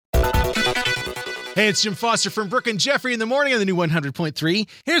Hey, it's Jim Foster from Brooke and Jeffrey in the morning on the new 100.3.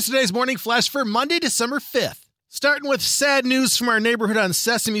 Here's today's morning flash for Monday, December 5th. Starting with sad news from our neighborhood on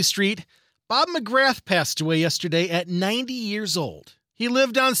Sesame Street, Bob McGrath passed away yesterday at 90 years old. He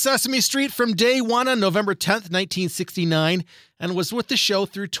lived on Sesame Street from day one on November 10th, 1969, and was with the show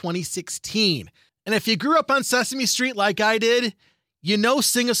through 2016. And if you grew up on Sesame Street like I did, you know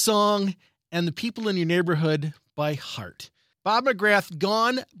Sing a Song and the people in your neighborhood by heart. Bob McGrath,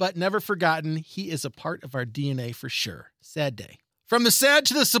 gone but never forgotten. He is a part of our DNA for sure. Sad day. From the sad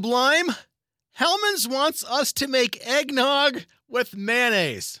to the sublime, Hellmann's wants us to make eggnog with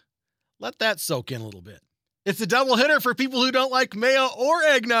mayonnaise. Let that soak in a little bit. It's a double hitter for people who don't like mayo or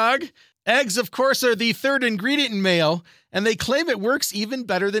eggnog. Eggs, of course, are the third ingredient in mayo, and they claim it works even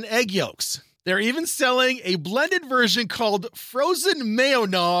better than egg yolks. They're even selling a blended version called Frozen Mayo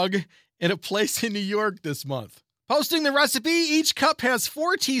Nog in a place in New York this month. Posting the recipe, each cup has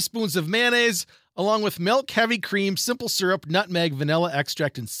 4 teaspoons of mayonnaise, along with milk, heavy cream, simple syrup, nutmeg, vanilla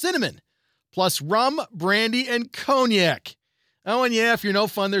extract, and cinnamon, plus rum, brandy, and cognac. Oh, and yeah, if you're no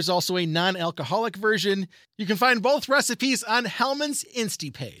fun, there's also a non-alcoholic version. You can find both recipes on Hellmann's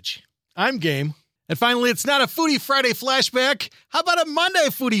Insty page. I'm game. And finally, it's not a Foodie Friday flashback. How about a Monday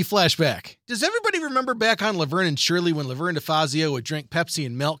Foodie flashback? Does everybody remember back on Laverne and Shirley when Laverne DeFazio would drink Pepsi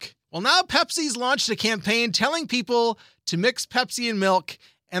and milk? Well, now Pepsi's launched a campaign telling people to mix Pepsi and milk,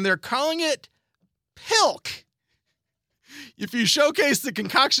 and they're calling it Pilk. If you showcase the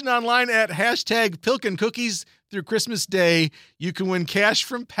concoction online at #PilkandCookies through Christmas Day, you can win cash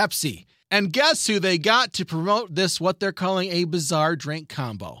from Pepsi. And guess who they got to promote this, what they're calling a bizarre drink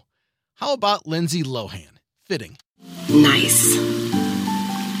combo? How about Lindsay Lohan? Fitting. Nice.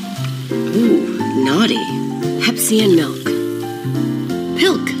 Ooh, naughty. Pepsi and milk.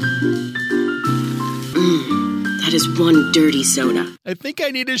 Pilk. That is one dirty soda. I think I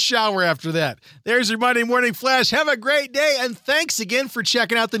need a shower after that. There's your Monday Morning Flash. Have a great day, and thanks again for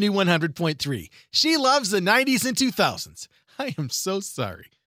checking out the new 100.3. She loves the 90s and 2000s. I am so sorry.